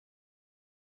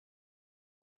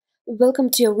Welcome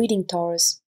to your reading,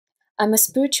 Taurus. I'm a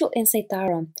spiritual insight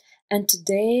Taro, and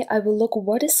today I will look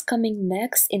what is coming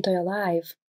next into your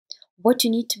life, what you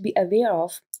need to be aware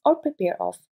of or prepare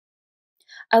of.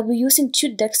 I'll be using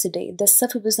two decks today, the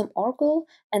Sufi Wisdom Oracle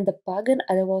and the Pagan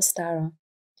Otherworld's Tarot.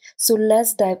 So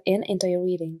let's dive into your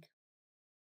reading.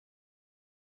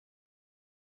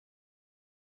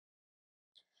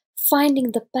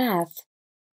 Finding the path.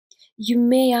 You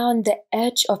may are on the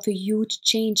edge of a huge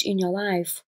change in your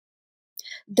life.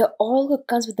 The oracle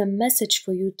comes with a message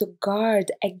for you to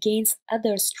guard against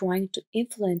others trying to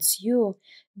influence you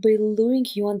by luring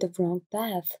you on the wrong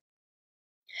path.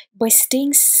 By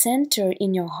staying centered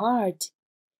in your heart,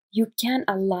 you can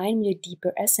align with your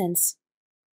deeper essence,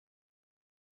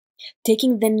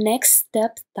 taking the next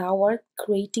step toward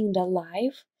creating the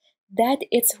life that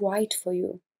is right for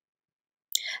you.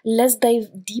 Let's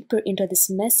dive deeper into this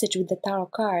message with the tarot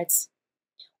cards.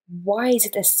 Why is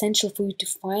it essential for you to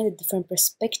find a different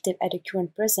perspective at your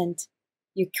current present,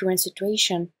 your current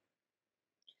situation?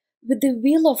 With the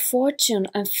Wheel of Fortune,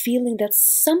 I'm feeling that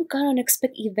some kind of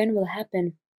unexpected event will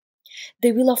happen.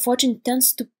 The Wheel of Fortune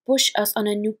tends to push us on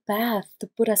a new path, to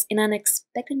put us in an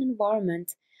unexpected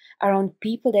environment, around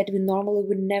people that we normally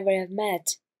would never have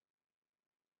met.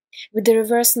 With the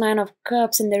reverse Nine of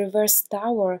Cups and the reverse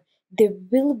Tower, there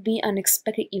will be an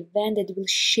unexpected event that will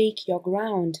shake your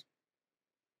ground.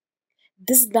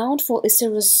 This downfall is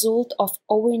a result of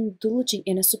overindulging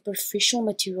in a superficial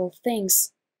material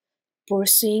things,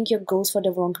 pursuing your goals for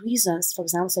the wrong reasons, for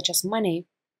example, such as money.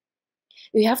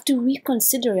 You have to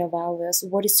reconsider your values,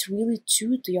 what is really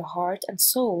true to your heart and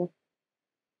soul.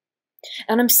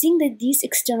 And I'm seeing that these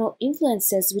external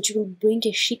influences, which will bring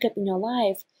a shakeup in your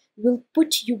life, will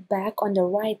put you back on the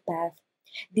right path.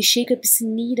 The shakeup is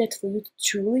needed for you to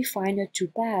truly find your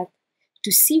true path,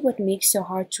 to see what makes your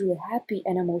heart truly happy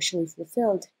and emotionally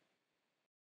fulfilled.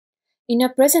 In your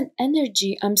present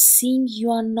energy, I'm seeing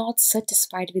you are not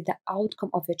satisfied with the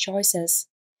outcome of your choices.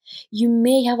 You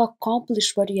may have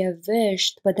accomplished what you have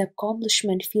wished, but the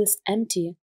accomplishment feels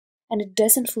empty and it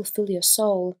doesn't fulfill your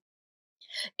soul.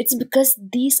 It's because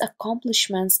these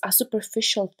accomplishments are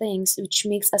superficial things which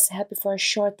makes us happy for a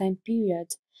short time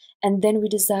period, and then we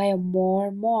desire more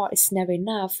and more. It's never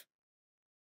enough.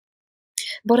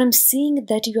 But I'm seeing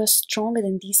that you are stronger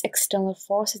than these external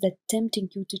forces that tempting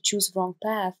you to choose wrong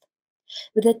path.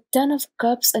 With a Ten of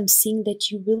Cups, I'm seeing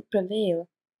that you will prevail.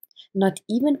 Not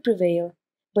even prevail,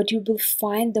 but you will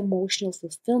find the emotional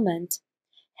fulfillment,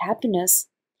 happiness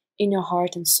in your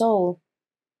heart and soul.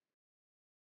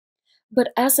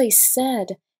 But as I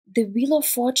said, the Wheel of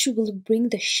Fortune will bring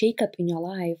the shakeup in your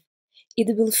life.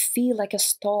 It will feel like a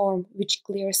storm which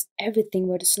clears everything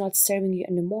what is not serving you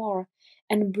anymore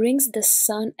and brings the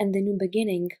sun and the new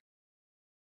beginning.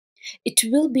 It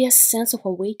will be a sense of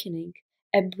awakening,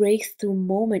 a breakthrough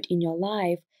moment in your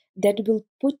life that will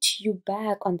put you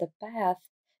back on the path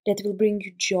that will bring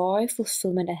you joy,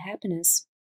 fulfillment, and happiness.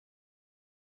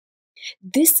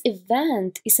 This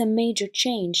event is a major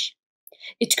change.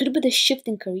 It could be the shift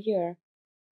in career,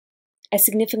 a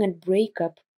significant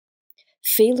breakup,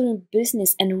 failure in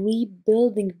business, and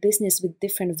rebuilding business with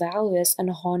different values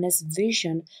and honest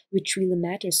vision, which really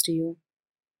matters to you.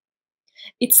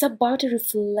 It's about a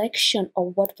reflection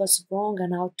of what was wrong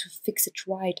and how to fix it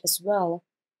right as well.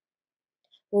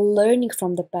 Learning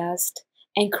from the past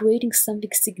and creating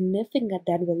something significant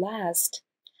that will last.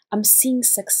 I'm seeing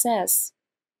success.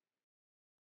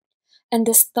 And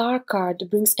the Star card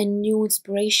brings a new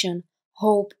inspiration,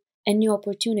 hope, and new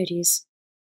opportunities.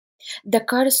 The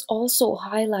card also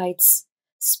highlights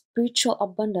spiritual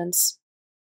abundance.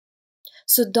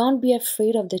 So don't be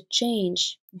afraid of the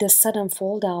change, the sudden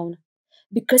fall down,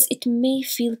 because it may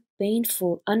feel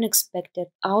painful, unexpected,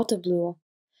 out of blue.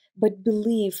 But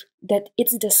believe that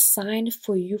it's the sign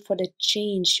for you for the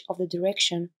change of the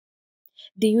direction.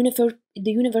 The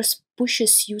universe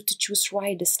pushes you to choose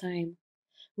right this time.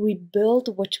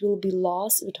 Rebuild what will be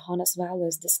lost with honest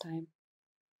values this time.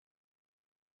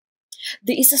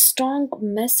 There is a strong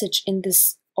message in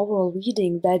this overall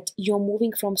reading that you're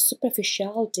moving from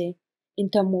superficiality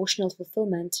into emotional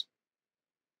fulfillment.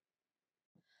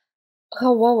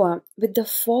 However, with the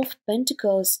Four of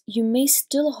Pentacles, you may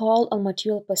still hold on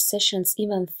material possessions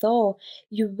even though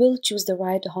you will choose the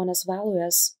right honest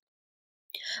values.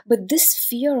 But this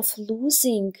fear of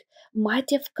losing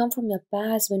might have come from your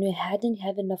past when you hadn't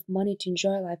had enough money to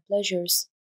enjoy life pleasures.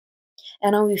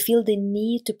 And now you feel the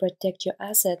need to protect your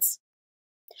assets.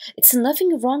 It's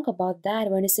nothing wrong about that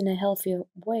when it's in a healthy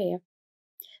way,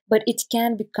 but it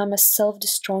can become a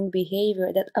self-destroying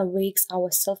behavior that awakes our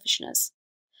selfishness.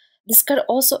 This card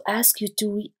also asks you to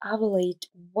reevaluate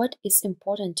what is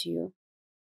important to you.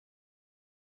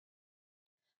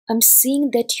 I'm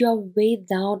seeing that you are weighed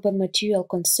down by material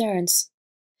concerns.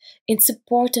 It's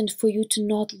important for you to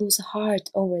not lose heart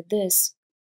over this.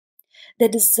 The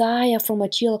desire for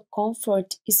material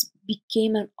comfort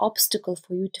became an obstacle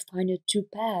for you to find your true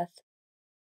path.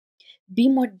 Be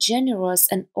more generous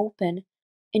and open,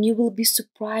 and you will be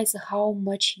surprised how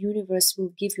much universe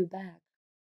will give you back.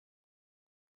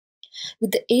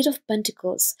 With the Eight of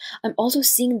Pentacles, I'm also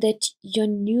seeing that your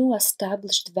new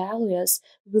established values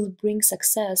will bring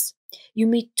success. You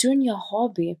may turn your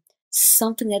hobby,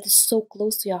 something that is so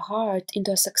close to your heart,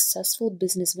 into a successful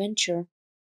business venture.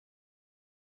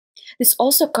 There's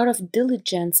also a card of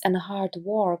diligence and hard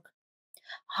work.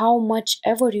 How much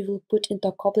effort you will put into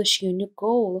accomplishing your new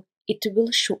goal, it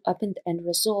will show up in the end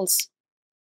results.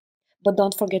 But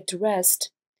don't forget to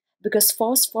rest, because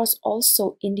false force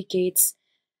also indicates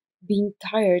being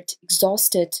tired,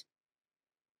 exhausted.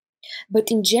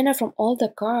 But in general, from all the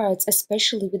cards,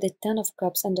 especially with the Ten of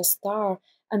Cups and the Star,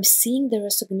 I'm seeing the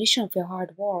recognition of your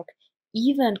hard work,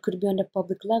 even could be on the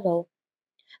public level,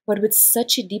 but with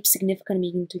such a deep significant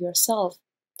meaning to yourself.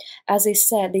 As I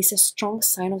said, there's a strong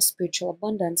sign of spiritual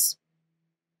abundance.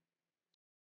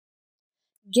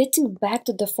 Getting back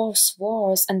to the Four of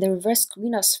Swords and the reverse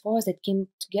Queen of Swords that came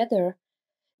together,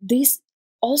 there's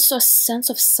also a sense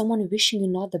of someone wishing you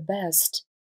not the best.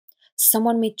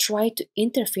 Someone may try to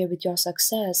interfere with your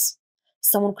success.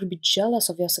 Someone could be jealous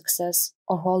of your success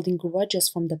or holding grudges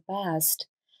from the past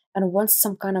and wants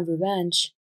some kind of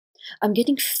revenge. I'm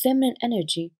getting feminine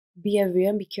energy. Be aware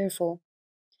and be careful.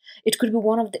 It could be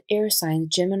one of the air signs,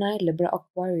 Gemini, Libra,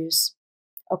 Aquarius,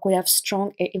 or could have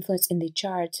strong air influence in the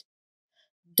chart.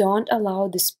 Don't allow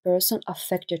this person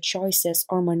affect your choices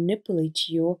or manipulate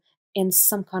you in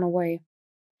some kind of way.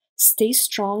 Stay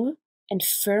strong and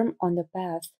firm on the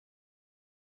path.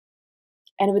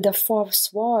 And with the Four of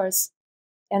Swords,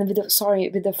 and with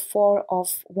the Four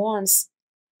of Wands,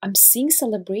 I'm seeing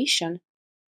celebration.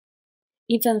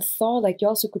 Even though, like, you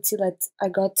also could see that I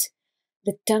got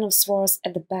the Ten of Swords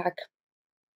at the back.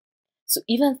 So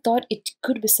even thought it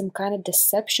could be some kind of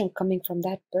deception coming from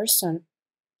that person,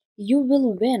 you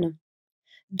will win.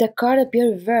 The card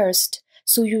appear reversed,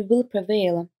 so you will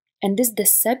prevail. And this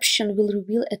deception will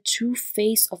reveal a true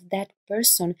face of that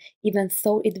person, even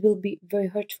though it will be very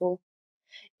hurtful.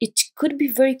 It could be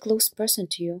a very close person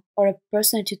to you, or a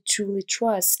person that you truly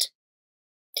trust.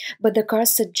 But the card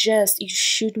suggests you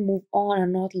should move on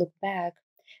and not look back.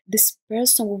 This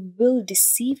person who will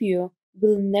deceive you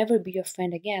will never be your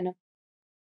friend again.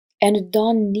 And you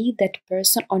don't need that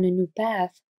person on a new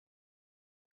path.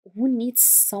 Who needs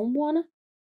someone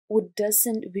who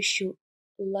doesn't wish you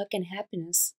luck and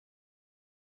happiness?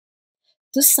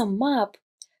 To sum up,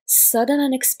 sudden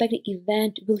unexpected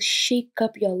event will shake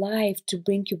up your life to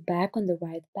bring you back on the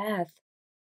right path.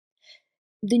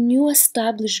 The new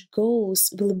established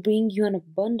goals will bring you an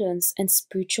abundance and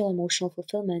spiritual emotional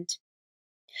fulfillment.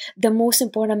 The most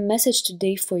important message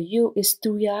today for you is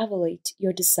to reevaluate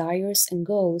your desires and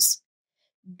goals.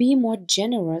 Be more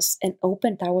generous and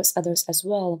open towards others as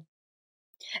well.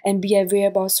 And be aware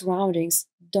about surroundings.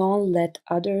 Don't let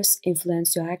others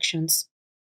influence your actions.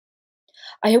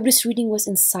 I hope this reading was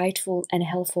insightful and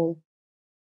helpful.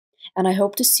 And I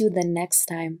hope to see you the next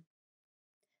time.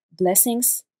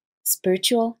 Blessings,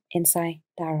 Spiritual Insight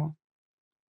Tarot.